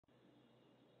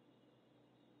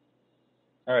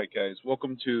Alright guys,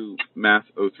 welcome to Math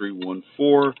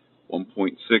 0314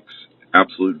 1.6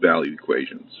 absolute value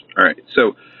equations. Alright,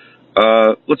 so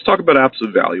let's talk about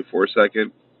absolute value for a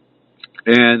second.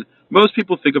 And most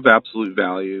people think of absolute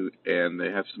value and they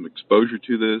have some exposure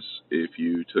to this. If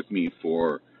you took me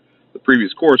for the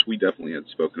previous course, we definitely had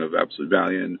spoken of absolute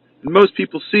value. And most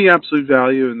people see absolute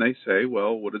value and they say,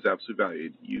 well, what is absolute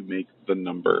value? You make the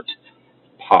number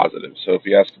positive. So if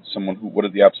you ask someone what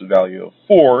is the absolute value of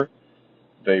 4,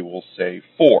 they will say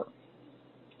 4.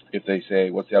 If they say,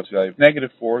 what's the absolute value of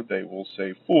negative 4, they will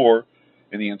say 4,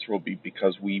 and the answer will be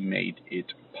because we made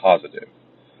it positive.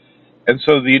 And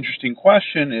so the interesting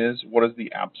question is, what is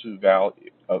the absolute value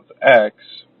of x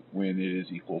when it is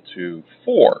equal to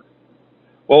 4?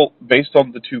 Well, based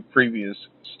on the two previous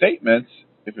statements,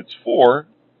 if it's 4,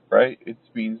 right, it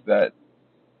means that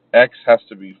x has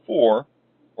to be 4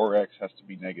 or x has to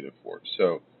be negative 4.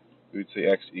 So we would say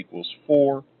x equals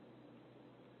 4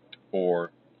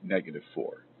 or negative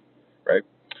 4, right?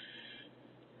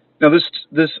 Now,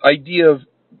 this idea of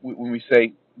when we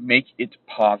say make it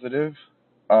positive,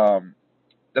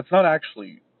 that's not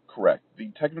actually correct. The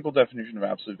technical definition of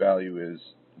absolute value is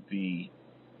the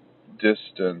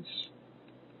distance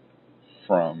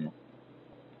from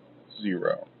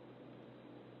 0.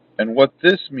 And what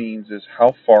this means is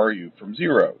how far are you from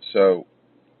 0. So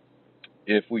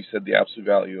if we said the absolute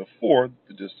value of 4,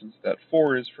 the distance that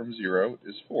 4 is from 0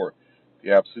 is 4.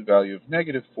 The absolute value of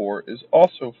negative 4 is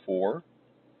also 4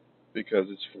 because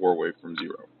it's 4 away from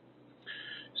 0.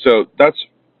 So that's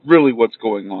really what's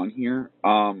going on here.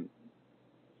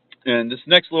 And this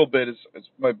next little bit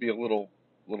might be a little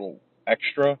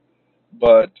extra,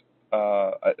 but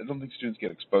I don't think students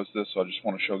get exposed to this, so I just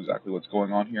want to show exactly what's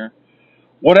going on here.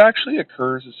 What actually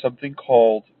occurs is something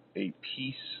called a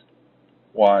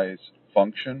piecewise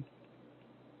function.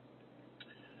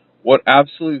 What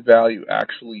absolute value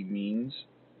actually means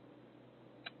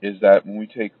is that when we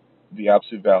take the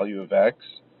absolute value of x,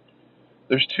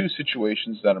 there's two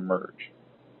situations that emerge.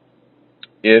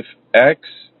 If x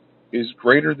is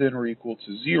greater than or equal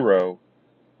to 0,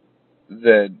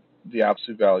 then the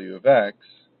absolute value of x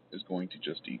is going to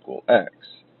just equal x.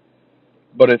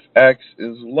 But if x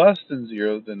is less than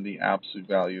 0, then the absolute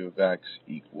value of x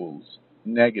equals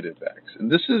negative x. And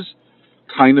this is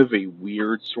kind of a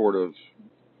weird sort of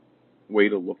way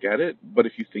to look at it, but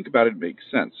if you think about it, it makes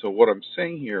sense. So what I'm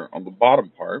saying here on the bottom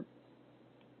part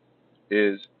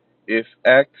is if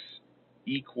x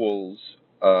equals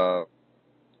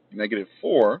negative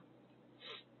 4,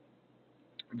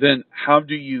 then how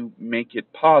do you make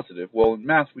it positive? Well, in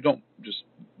math, we don't just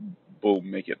boom,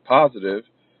 make it positive.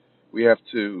 We have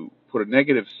to put a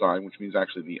negative sign, which means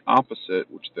actually the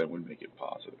opposite, which then would make it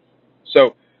positive.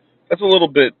 So that's a little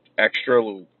bit extra, a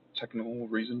little technical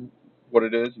reason what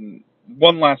it is. And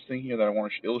one last thing here that I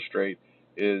want to illustrate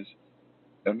is,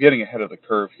 I'm getting ahead of the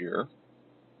curve here,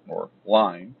 or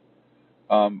line,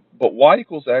 but y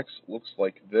equals x looks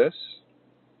like this.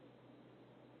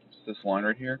 It's this line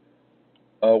right here.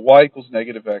 Y equals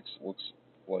negative x looks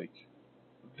like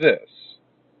this.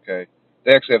 Okay,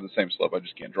 they actually have the same slope. I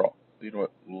just can't draw. You know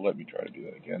what? Let me try to do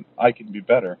that again. I can be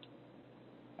better,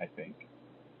 I think.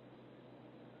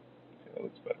 Okay, that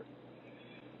looks better.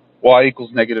 Y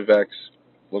equals negative x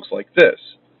looks like this.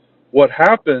 What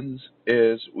happens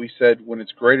is we said when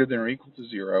it's greater than or equal to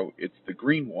 0, it's the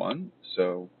green one.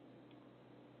 So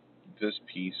this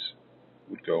piece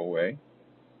would go away,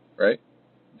 right?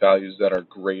 Values that are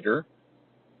greater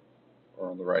are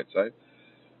on the right side.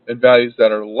 And values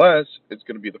that are less, it's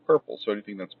going to be the purple. So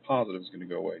anything that's positive is going to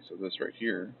go away. So this right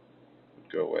here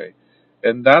would go away.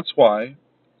 And that's why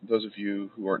those of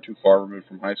you who aren't too far removed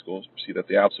from high school see that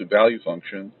the absolute value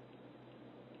function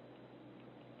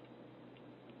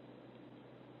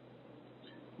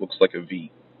looks like a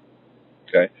V.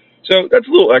 Okay, so that's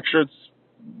a little extra. It's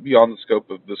beyond the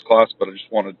scope of this class, but I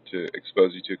just wanted to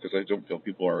expose you to because I don't feel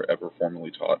people are ever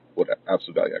formally taught what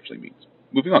absolute value actually means.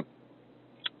 Moving on.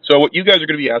 So what you guys are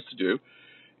going to be asked to do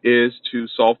is to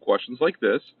solve questions like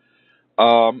this,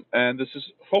 and this is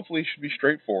hopefully should be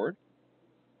straightforward.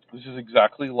 This is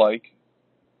exactly like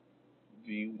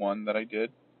the one that I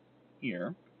did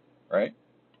here, right?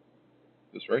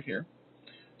 This right here.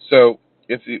 So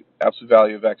if the absolute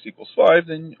value of x equals 5,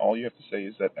 then all you have to say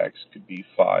is that x could be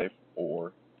 5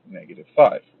 or negative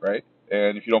 5, right?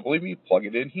 And if you don't believe me, plug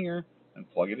it in here and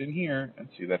plug it in here and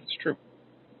see that it's true.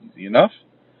 Easy enough.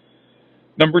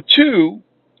 Number 2,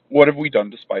 what have we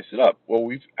done to spice it up? Well,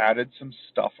 we've added some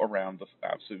stuff around the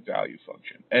absolute value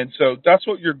function. And so that's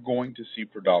what you're going to see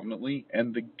predominantly.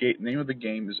 And the name of the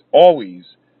game is always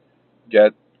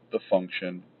get the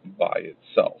function by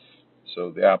itself.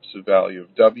 So the absolute value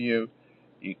of w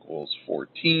equals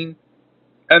 14.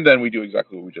 And then we do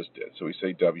exactly what we just did. So we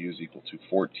say W is equal to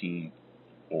 14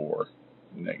 or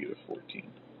negative 14.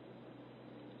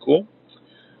 Cool.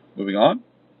 Moving on.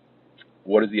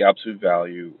 What is the absolute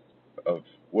value of,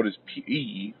 what is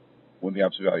P when the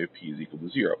absolute value of P is equal to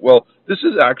 0? Well, this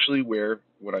is actually where,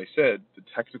 what I said, the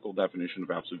technical definition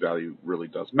of absolute value really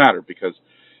does matter, because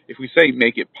if we say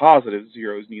make it positive,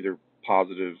 0 is neither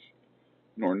positive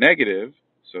nor negative,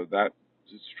 so that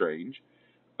is strange.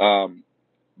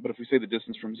 But if we say the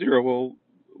distance from 0, well,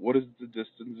 what is the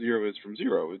distance 0 is from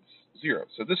 0? It's 0.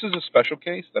 So this is a special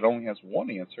case that only has one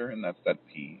answer, and that's that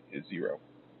P is 0.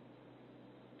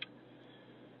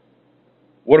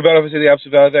 What about if I say the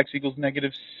absolute value of x equals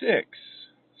negative 6?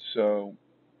 So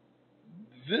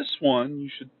this one you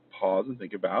should pause and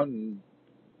think about, and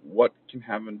what can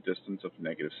have a distance of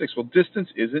negative 6? Well, distance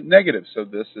isn't negative, so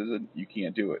this isn't, you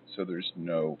can't do it. So there's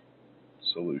no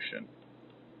solution.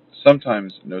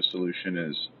 Sometimes no solution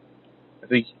is, I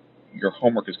think your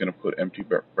homework is going to put empty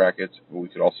brackets, but we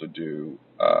could also do,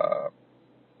 or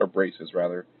braces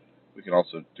rather, we can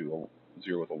also do a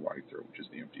 0 with a line through, which is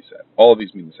the empty set. All of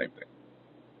these mean the same thing.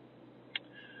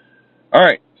 All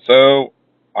right, so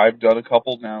I've done a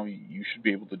couple. Now you should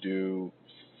be able to do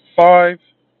 5,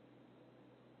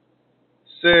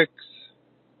 6,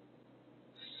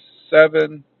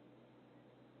 7,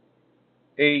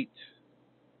 8,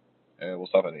 and we'll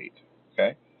stop at 8.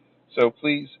 Okay, so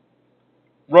please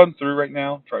run through right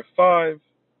now. Try 5,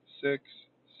 6,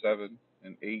 7,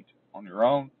 and 8 on your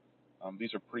own.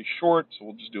 These are pretty short, so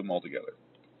we'll just do them all together.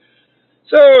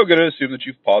 So I'm going to assume that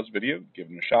you've paused the video,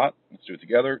 given it a shot. Let's do it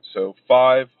together. So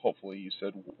 5, hopefully you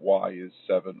said y is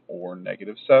 7 or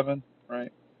negative 7,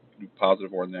 right? Do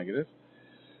positive or negative.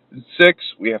 And 6,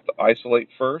 we have to isolate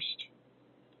first.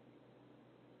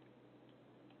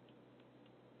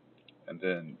 And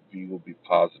then v will be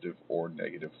positive or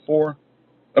negative 4.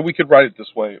 And we could write it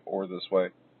this way or this way.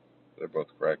 They're both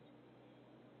correct.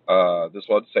 This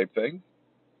one, same thing.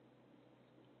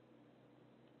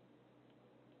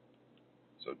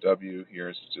 So W here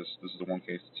is just, this is the one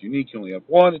case that's unique. You only have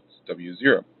one. It's W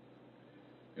 0.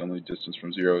 The only distance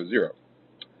from 0 is 0.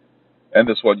 And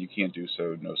this one you can't do,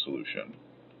 so no solution.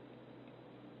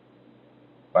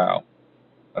 Wow.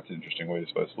 That's an interesting way to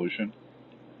spell solution.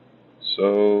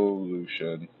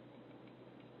 Solution.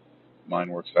 Mine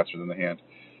works faster than the hand.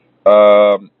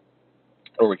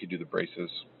 Or we could do the braces.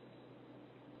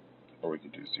 Or we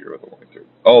could do 0 with a line through.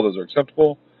 All those are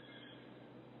acceptable.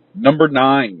 Number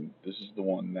 9. This is the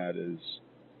one that is,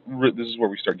 this is where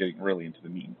we start getting really into the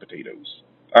meat and potatoes.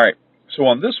 All right. So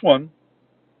on this one,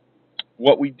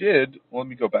 what we did, let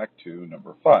me go back to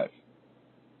number 5.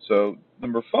 So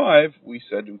number 5, we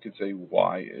said we could say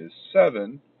y is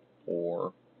 7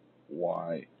 or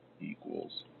y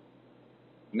equals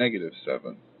negative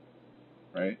 7,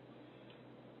 right?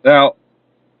 Now,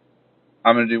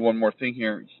 I'm going to do one more thing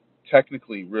here.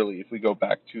 Technically, really, if we go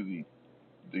back to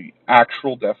the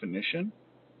actual definition,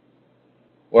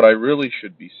 what I really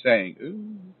should be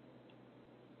saying,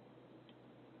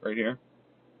 right here,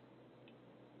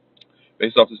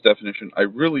 based off this definition, I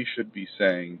really should be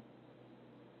saying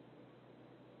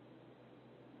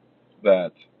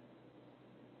that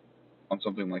on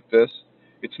something like this,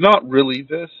 it's not really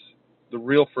this. The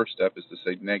real first step is to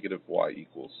say negative y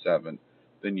equals 7.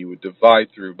 Then you would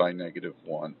divide through by negative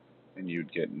 1, and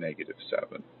you'd get negative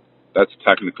 7. That's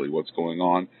technically what's going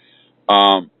on.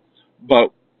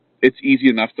 But it's easy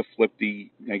enough to flip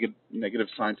the negative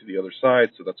sign to the other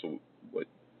side, so that's what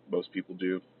most people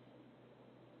do.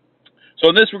 So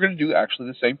in this, we're going to do actually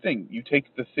the same thing. You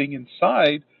take the thing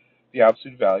inside the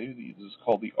absolute value, this is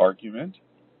called the argument.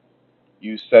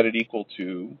 You set it equal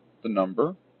to the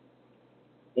number,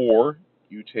 or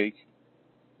you take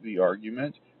the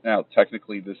argument. Now,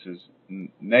 technically, this is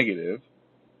negative.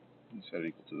 You set it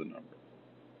equal to the number.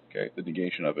 Okay, the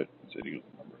negation of it is set equal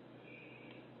to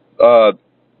the number.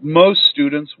 Most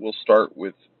students will start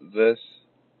with this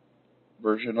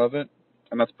version of it,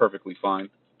 and that's perfectly fine.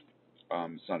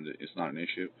 It's not an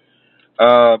issue.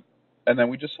 And then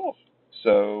we just solve.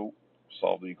 So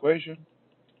solve the equation.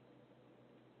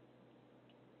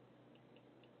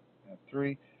 Add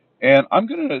 3. And I'm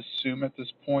going to assume at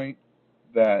this point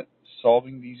that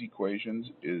solving these equations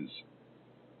is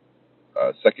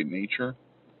second nature.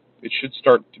 It should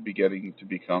start to be getting to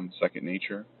become second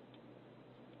nature.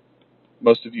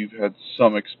 Most of you have had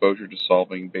some exposure to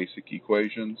solving basic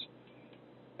equations,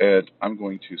 and I'm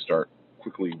going to start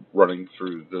quickly running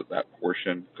through that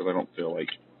portion because I don't feel like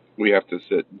we have to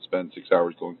sit and spend 6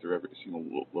 hours going through every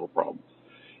single little problem.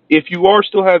 If you are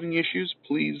still having issues,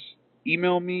 please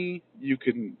email me. You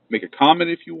can make a comment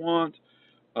if you want.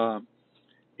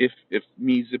 if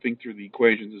me zipping through the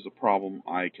equations is a problem,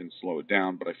 I can slow it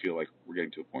down, but I feel like we're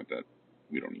getting to a point that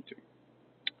we don't need to.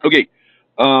 Okay,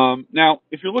 now,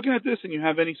 if you're looking at this and you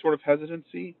have any sort of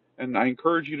hesitancy, and I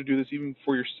encourage you to do this even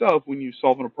for yourself when you're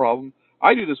solving a problem,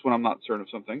 I do this when I'm not certain of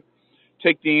something.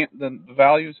 Take the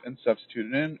values and substitute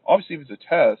it in. Obviously, if it's a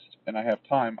test and I have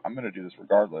time, I'm going to do this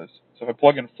regardless. So if I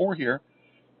plug in 4 here,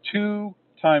 2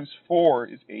 times 4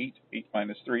 is 8. 8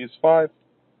 minus 3 is 5.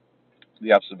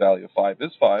 The absolute value of 5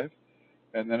 is 5.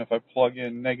 And then if I plug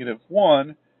in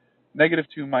 -1,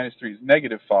 -2 minus 3 is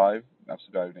 -5. The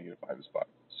absolute value of -5 is 5.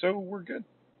 So we're good.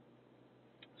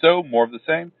 So more of the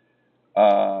same.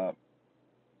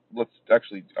 Let's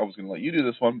actually, I was going to let you do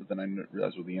this one, but then I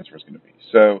realized what the answer was going to be.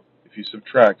 So if you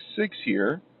subtract 6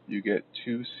 here, you get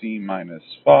 2c minus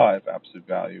 5, absolute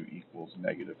value equals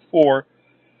 -4.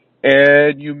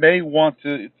 And you may want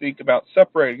to think about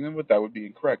separating them, but that would be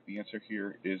incorrect. The answer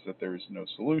here is that there is no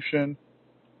solution,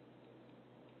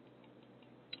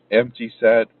 empty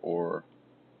set, or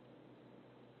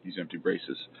these empty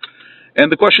braces. And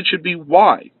the question should be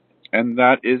why? And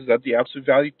that is that the absolute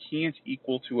value can't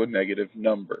equal to a negative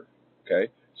number.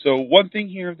 Okay? So one thing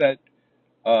here that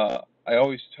I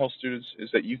always tell students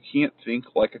is that you can't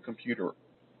think like a computer.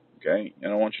 Okay?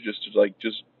 And I want you just to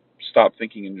just stop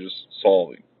thinking and just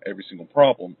solving every single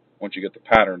problem once you get the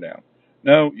pattern down.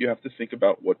 No, you have to think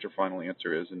about what your final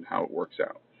answer is and how it works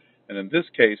out. And in this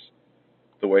case,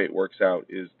 the way it works out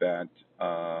is that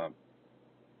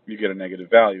you get a negative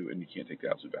value and you can't take the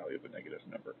absolute value of a negative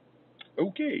number.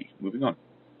 Okay, moving on.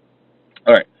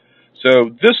 All right, so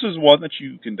this is one that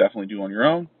you can definitely do on your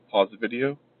own. Pause the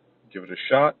video, give it a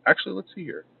shot. Actually, let's see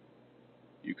here.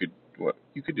 You could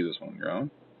do this one on your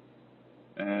own,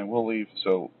 and we'll leave.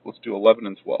 So let's do 11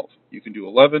 and 12. You can do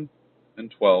 11 and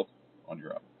 12 on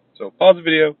your own. So pause the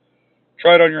video,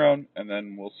 try it on your own, and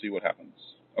then we'll see what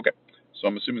happens. Okay, so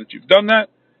I'm assuming that you've done that.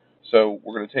 So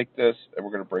we're going to take this and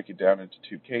we're going to break it down into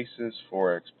 2 cases.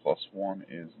 4x plus 1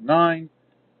 is 9.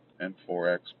 And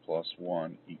 4x plus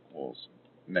 1 equals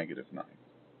 -9.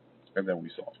 And then we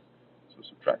solve. So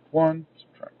subtract 1,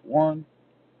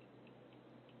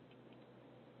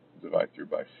 divide through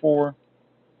by 4,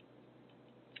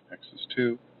 x is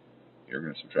 2. Here we're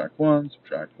going to subtract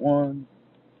 1.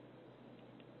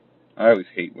 I always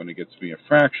hate when it gets to be a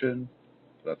fraction,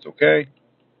 but that's okay.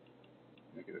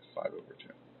 -5 over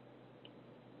 2.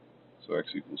 So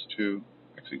x equals 2,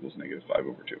 x equals -5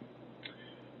 over 2.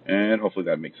 And hopefully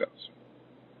that makes sense.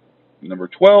 Number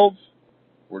 12,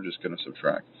 we're just going to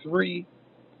subtract 3.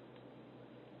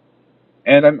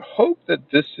 And I hope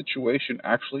that this situation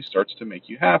actually starts to make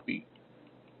you happy,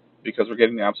 because we're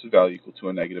getting the absolute value equal to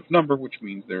a negative number, which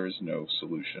means there is no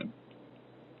solution.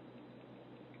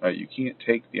 Right? You can't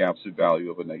take the absolute value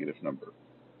of a negative number.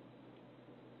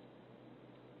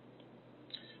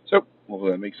 So,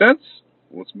 hopefully that makes sense.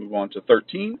 Let's move on to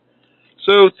 13.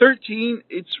 So 13,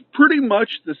 it's pretty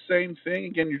much the same thing.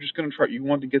 Again, you're just going to try, you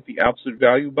want to get the absolute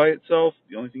value by itself.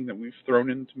 The only thing that we've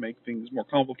thrown in to make things more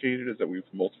complicated is that we've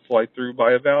multiplied through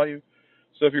by a value.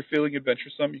 So if you're feeling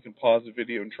adventuresome, you can pause the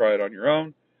video and try it on your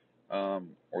own,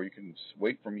 or you can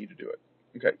wait for me to do it.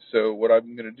 Okay, so what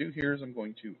I'm going to do here is I'm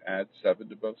going to add 7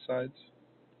 to both sides.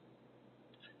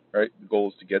 All right, the goal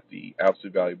is to get the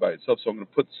absolute value by itself. So I'm going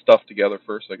to put stuff together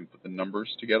first so I can put the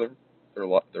numbers together.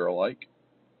 They're alike.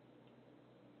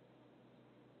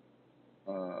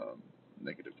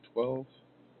 -12,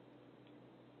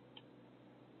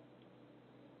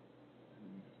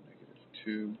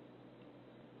 -2,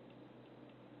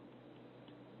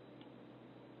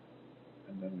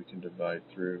 and then we can divide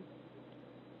through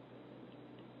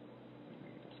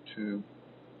 -2,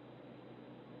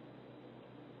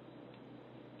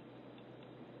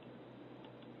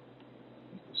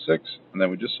 equals 6, and then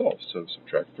we just solve. So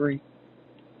subtract 3.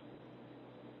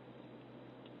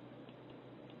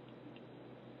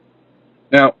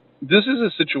 Now, this is a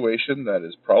situation that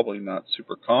is probably not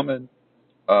super common.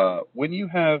 When you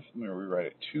have, let me rewrite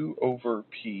it, 2 over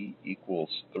p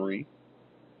equals 3,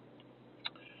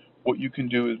 what you can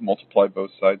do is multiply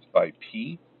both sides by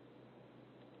p,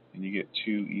 and you get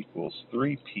 2 equals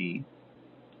 3p,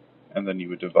 and then you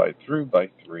would divide through by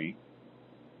 3,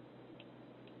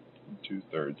 and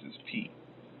 2/3 is p.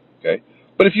 Okay?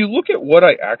 But if you look at what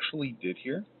I actually did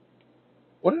here,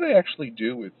 what did I actually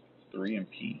do with 3 and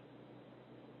p?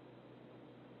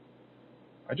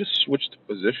 I just switched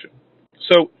position.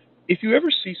 So if you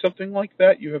ever see something like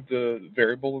that, you have the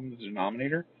variable in the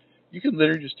denominator, you can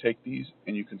literally just take these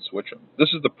and you can switch them.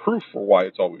 This is the proof for why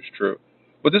it's always true.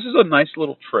 But this is a nice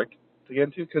little trick to get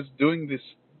into, because doing this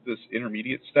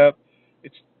intermediate step,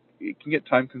 it can get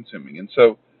time consuming. And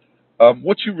so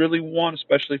what you really want,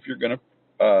 especially if you're going to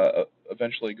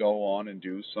eventually go on and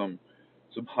do some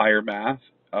higher math,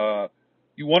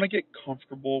 you want to get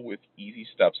comfortable with easy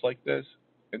steps like this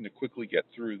and to quickly get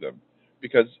through them,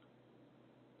 because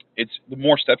it's the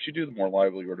more steps you do, the more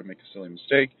liable you are to make a silly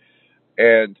mistake.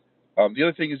 And the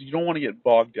other thing is you don't want to get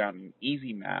bogged down in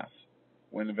easy math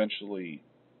when eventually,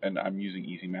 and I'm using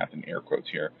easy math in air quotes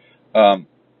here,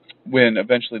 when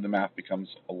eventually the math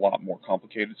becomes a lot more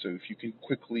complicated. So if you can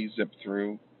quickly zip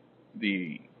through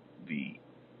the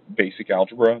basic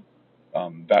algebra,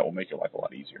 that will make your life a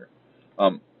lot easier.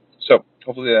 So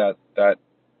hopefully that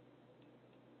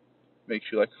makes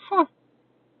you like, huh,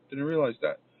 didn't realize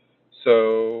that.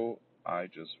 So I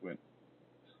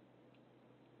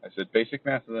said basic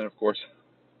math, and then of course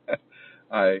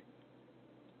I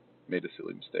made a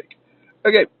silly mistake.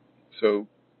 Okay, so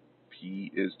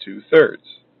P is 2/3.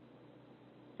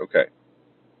 Okay,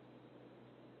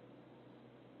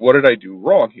 what did I do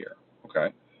wrong here?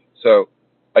 Okay, so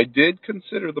I did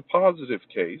consider the positive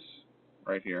case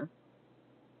right here,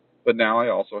 but now I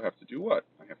also have to do what?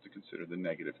 I have to consider the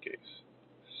negative case.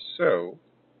 So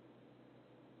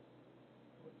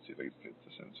let's see if I can fit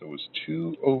this in. So it was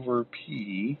 2 over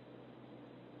P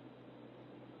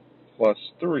plus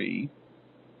 3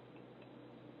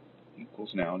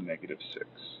 equals now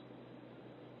 -6,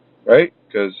 right?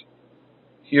 Because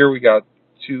here we got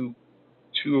 2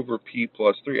 over P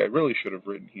plus 3. I really should have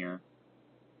written here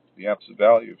the absolute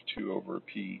value of 2 over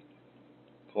P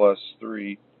plus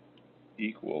 3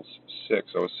 equals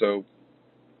 6. I was so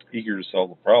eager to solve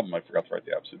the problem, I forgot to write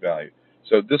the absolute value.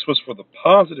 So this was for the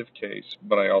positive case,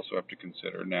 but I also have to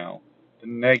consider now the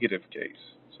negative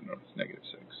case. So notice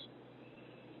 -6.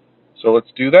 So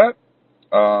let's do that.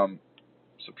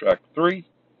 Subtract 3.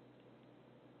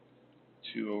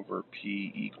 2 over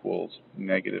P equals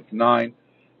 -9.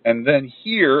 And then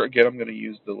here, again, I'm going to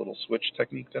use the little switch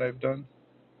technique that I've done.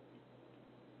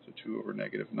 So 2 over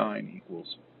 -9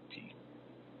 equals P.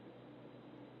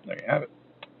 There you have it.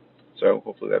 So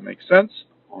hopefully that makes sense.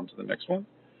 On to the next one.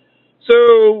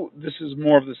 So this is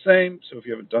more of the same. So if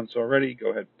you haven't done so already, go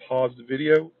ahead, pause the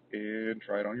video, and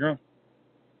try it on your own.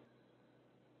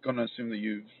 I'm going to assume that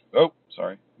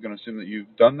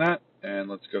you've done that, and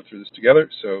let's go through this together.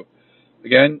 So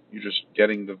again, you're just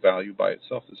getting the value by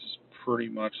itself. This is pretty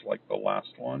much like the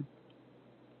last one.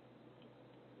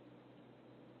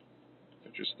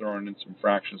 They're just throwing in some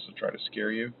fractions to try to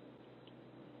scare you.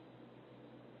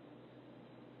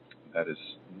 That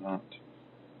is not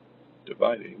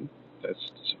dividing,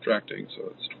 that's subtracting, so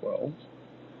it's 12.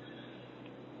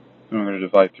 And we're going to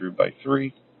divide through by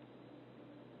 3.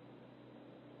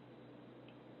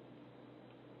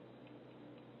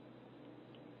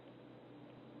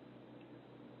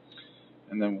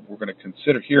 And then we're going to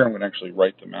consider here, I'm going to actually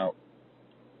write them out.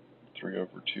 3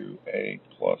 over 2a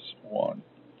plus 1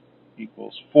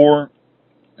 equals 4,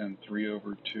 and 3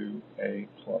 over 2a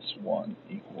plus 1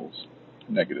 equals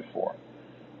 -4.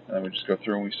 And then we just go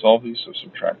through and we solve these, so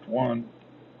subtract 1.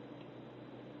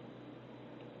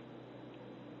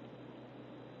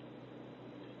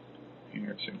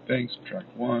 Here, same thing,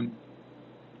 subtract 1.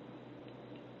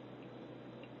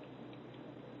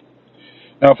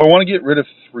 Now, if I want to get rid of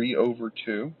 3 over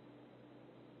 2,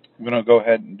 I'm going to go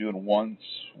ahead and do it in one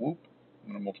swoop.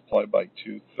 I'm going to multiply by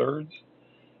 2/3,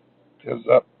 because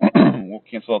that will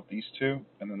cancel out these two,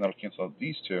 and then that'll cancel out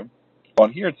these two.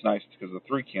 On here, it's nice because the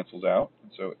 3 cancels out,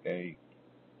 and so A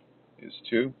is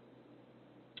 2.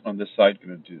 On this side,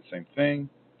 going to do the same thing.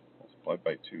 Multiply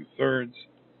by 2/3.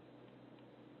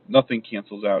 Nothing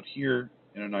cancels out here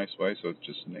in a nice way, so it's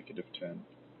just -10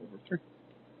 over 3.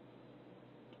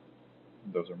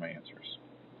 Those are my answers.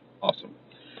 Awesome.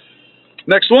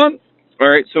 Next one. All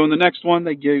right, so in the next one,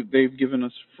 they've given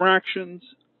us fractions.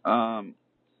 I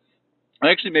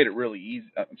actually made it really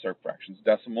easy. I'm sorry, fractions,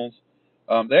 decimals.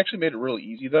 They actually made it really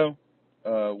easy, though.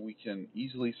 We can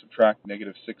easily subtract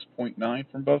 -6.9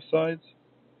 from both sides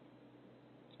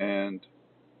and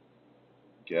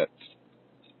get,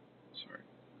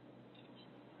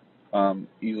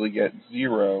 easily get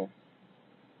 0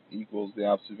 equals the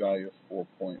absolute value of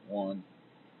 4.1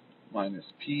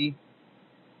 minus P.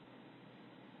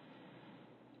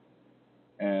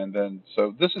 And then,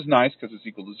 so this is nice because it's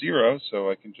equal to 0, so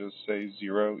I can just say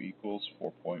 0 equals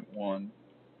 4.1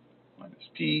 minus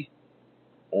P,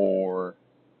 or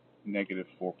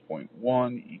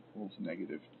 -4.1 equals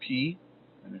 -P.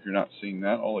 And if you're not seeing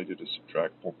that, all I did is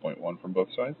subtract 4.1 from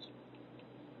both sides.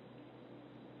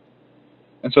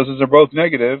 And so since they're both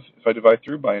negative, if I divide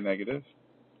through by a negative,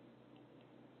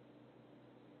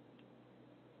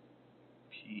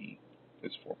 P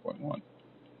is 4.1.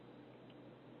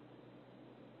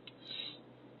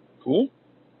 Cool.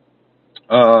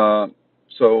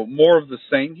 So more of the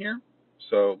same here.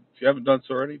 So if you haven't done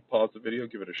so already, pause the video,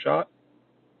 give it a shot.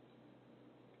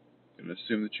 I'm going to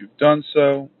assume that you've done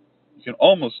so. You can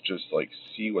almost just like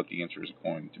see what the answer is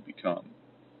going to become.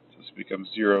 So this becomes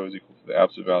 0 is equal to the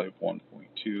absolute value of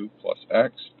 1.2 plus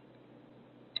x.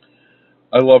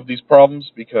 I love these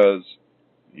problems because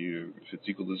if it's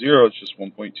equal to 0, it's just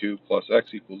 1.2 plus x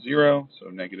equals 0, so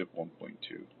negative 1.2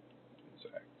 is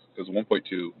x. Because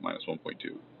 1.2 minus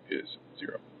 1.2 is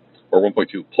 0. Or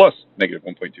 1.2 plus negative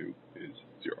 1.2 is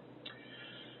 0.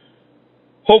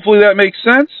 Hopefully that makes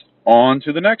sense. On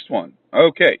to the next one.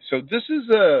 Okay, so this is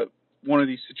one of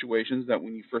these situations that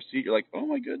when you first see it, you're like, oh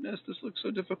my goodness, this looks so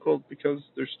difficult because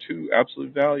there's two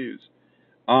absolute values.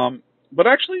 But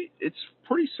actually, it's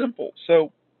pretty simple.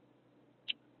 So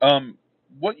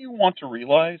what you want to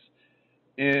realize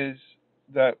is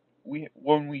that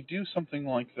when we do something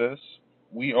like this,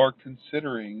 we are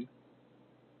considering,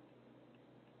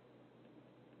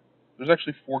 there's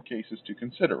actually 4 cases to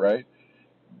consider, right?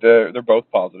 They're both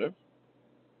positive.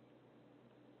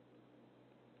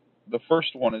 The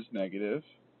first one is negative,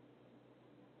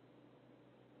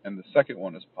 and the second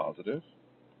one is positive.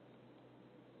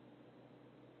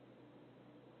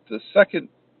 The second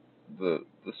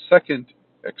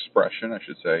expression, I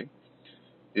should say,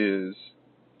 is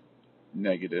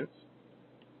negative.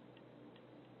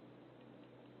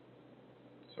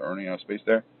 So running out of space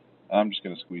there. I'm just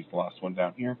going to squeeze the last one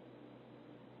down here.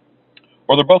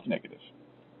 Or they're both negative.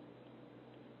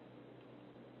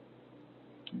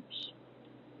 Oops.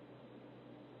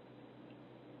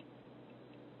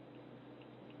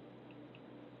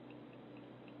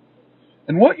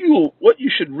 And what you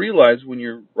should realize when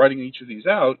you're writing each of these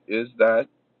out is that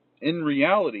in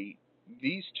reality,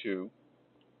 these two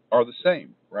are the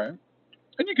same, right?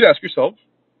 And you could ask yourself,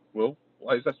 well,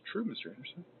 why is that true, Mr.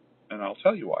 Anderson? And I'll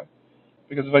tell you why.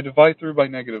 Because if I divide through by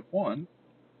negative 1,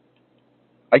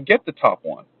 I get the top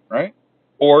one, right?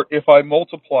 Or if I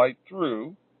multiply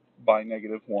through by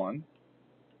negative 1,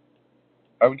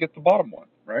 I would get the bottom one,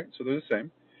 right? So they're the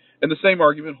same. And the same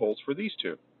argument holds for these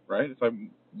two, right? If I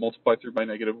multiply through by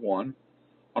negative 1,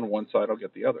 on one side I'll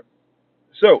get the other.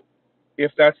 So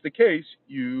if that's the case,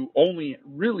 you only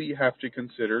really have to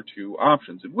consider 2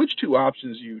 options. And which 2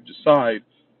 options you decide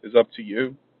is up to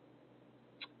you.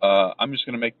 I'm just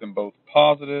going to make them both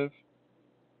positive.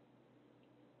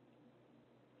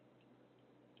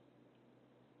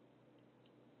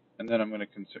 And then I'm going to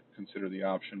consider the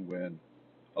option when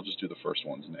I'll just do the first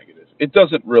one's negative. It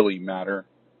doesn't really matter.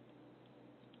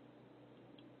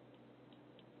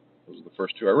 Those are the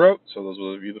first 2 I wrote, so those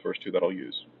will be the first 2 that I'll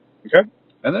use. Okay?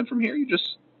 And then from here, you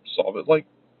just solve it like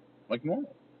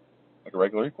normal, like a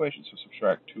regular equation. So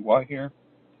subtract 2y here,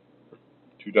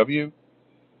 2w.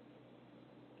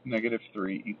 Negative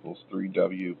 3 equals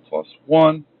 3w plus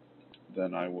 1.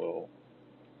 Then I will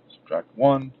subtract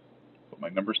 1, put my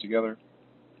numbers together,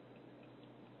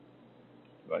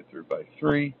 divide through by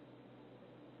 3.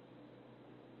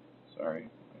 Sorry,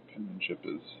 my penmanship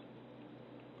is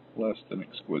less than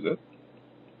exquisite.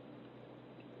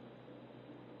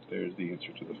 There's the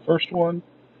answer to the first one.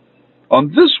 On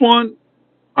this one,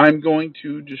 I'm going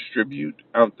to distribute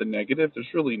out the negative.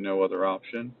 There's really no other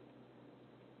option.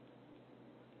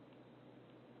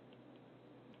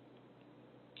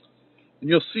 And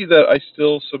you'll see that I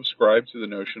still subscribe to the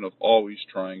notion of always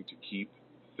trying to keep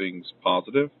things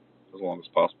positive as long as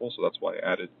possible. So that's why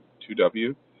I added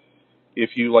 2w.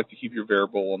 If you like to keep your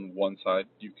variable on one side,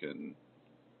 you can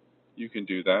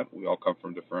do that. We all come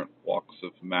from different walks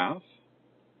of math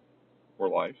or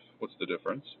life. What's the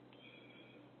difference?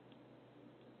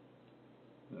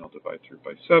 And I'll divide through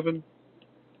by 7.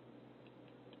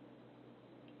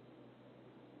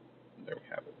 And there we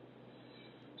have it.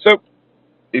 So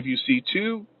if you see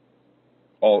two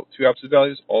absolute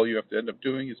values, all you have to end up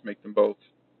doing is make them both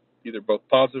either both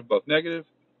positive, both negative,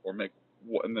 or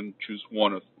and then choose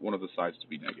one of the sides to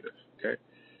be negative. Okay.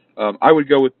 I would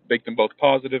go with make them both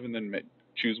positive and then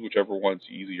choose whichever one's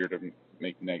easier to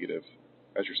make negative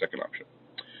as your second option.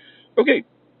 Okay.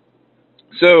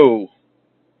 So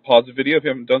pause the video if you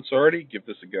haven't done so already. Give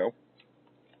this a go.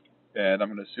 And I'm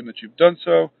going to assume that you've done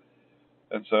so.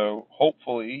 And so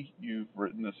hopefully you've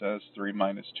written this as 3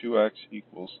 minus 2x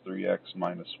equals 3x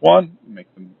minus 1. We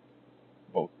make them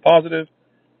both positive,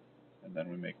 and then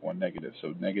we make one negative.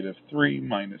 So negative 3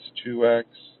 minus 2x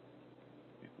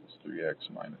equals 3x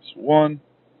minus 1.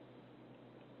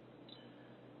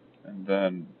 And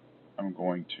then I'm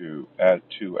going to add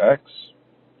 2x.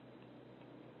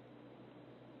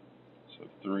 So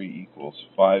 3 equals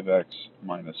 5x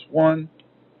minus 1.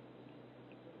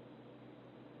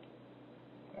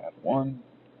 Add 1.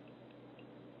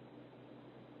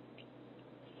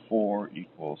 4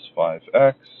 equals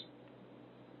 5x.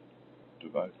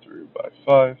 Divide through by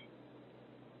 5.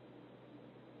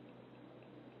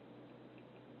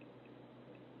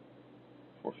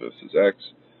 4/5 is x.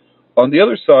 On the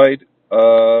other side,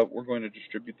 we're going to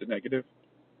distribute the negative.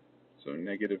 So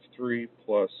negative 3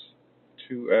 plus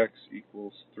 2x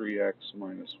equals 3x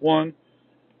minus 1.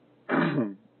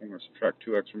 I'm going to subtract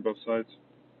 2x from both sides.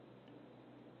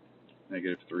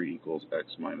 Negative 3 equals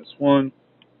x minus 1.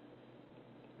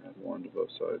 Add 1 to both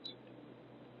sides.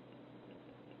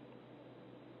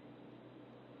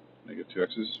 Negative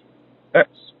 2x is x.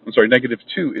 I'm sorry, negative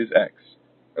 2 is x.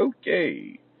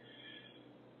 Okay.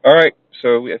 All right,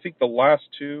 so I think the last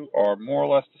two are more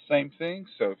or less the same thing.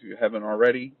 So if you haven't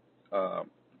already,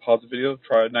 pause the video,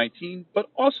 try 19, but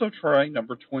also try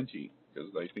number 20, because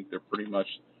I think they're pretty much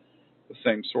the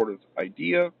same sort of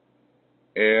idea.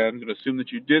 And I'm going to assume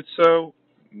that you did so.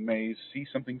 You may see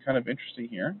something kind of interesting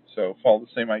here. So follow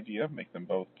the same idea, make them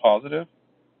both positive,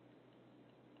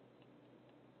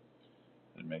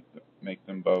 and make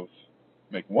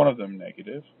one of them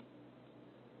negative.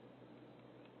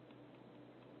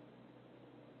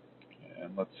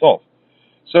 And let's solve.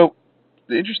 So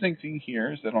the interesting thing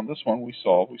here is that on this one we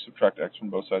subtract x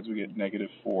from both sides, we get negative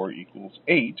 4 equals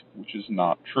 8, which is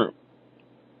not true.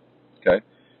 Okay,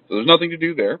 so there's nothing to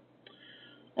do there.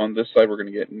 On this side we're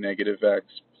going to get negative x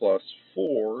plus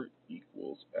 4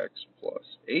 equals x plus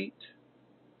 8.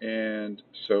 And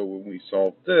so when we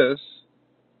solve this,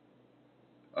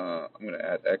 I'm going to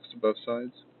add x to both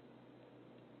sides.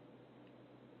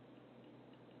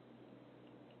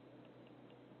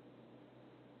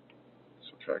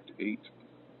 Subtract 8.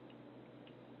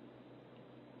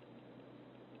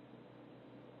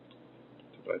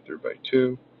 Divide through by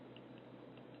 2.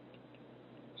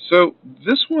 So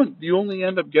this one, you only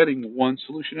end up getting one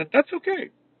solution, and that's okay.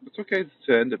 It's okay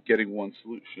to end up getting one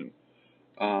solution.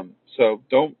 So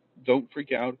don't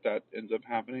freak out if that ends up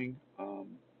happening,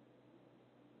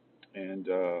 and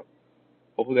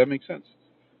hopefully that makes sense.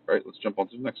 All right, let's jump on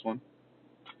to the next one.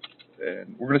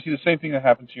 And we're going to see the same thing that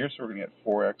happens here. So we're going to get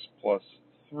 4x plus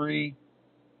 3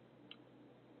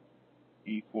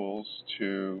 equals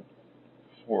to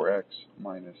 4x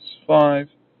minus 5.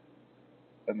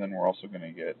 And then we're also going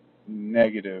to get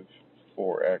negative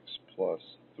 4x plus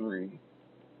 3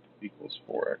 equals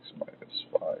 4x minus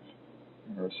 5.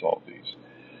 I'm going to solve these.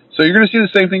 So you're going to see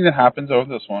the same thing that happens over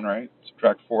this one, right?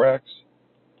 Subtract 4x.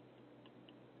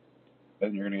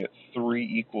 Then you're going to get 3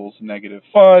 equals negative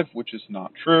 5, which is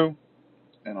not true.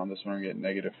 And on this one, we're going to get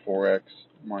negative 4x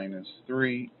minus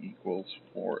 3 equals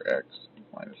 4x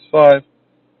minus 5.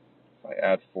 If I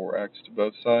add 4x to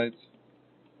both sides,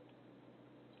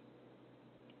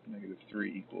 negative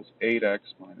 3 equals 8x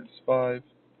minus 5.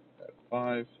 Add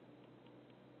 5.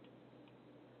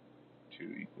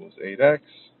 2 equals 8x.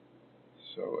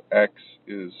 So x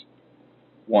is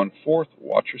 1/4.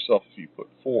 Watch yourself if you put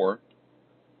 4.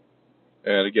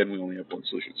 And again, we only have one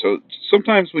solution. So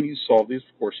sometimes when you solve these,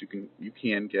 of course, you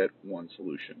can get one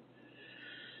solution.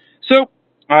 So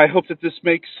I hope that this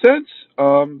makes sense.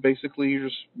 Basically, you're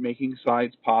just making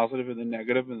sides positive and then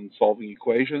negative and solving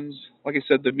equations. Like I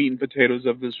said, the meat and potatoes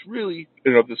of this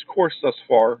course thus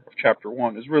far of Chapter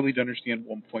 1 is really to understand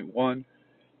 1.1.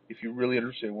 If you really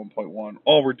understand 1.1,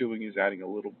 all we're doing is adding a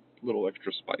little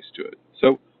extra spice to it.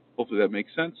 So hopefully that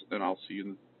makes sense, and I'll see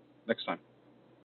you next time.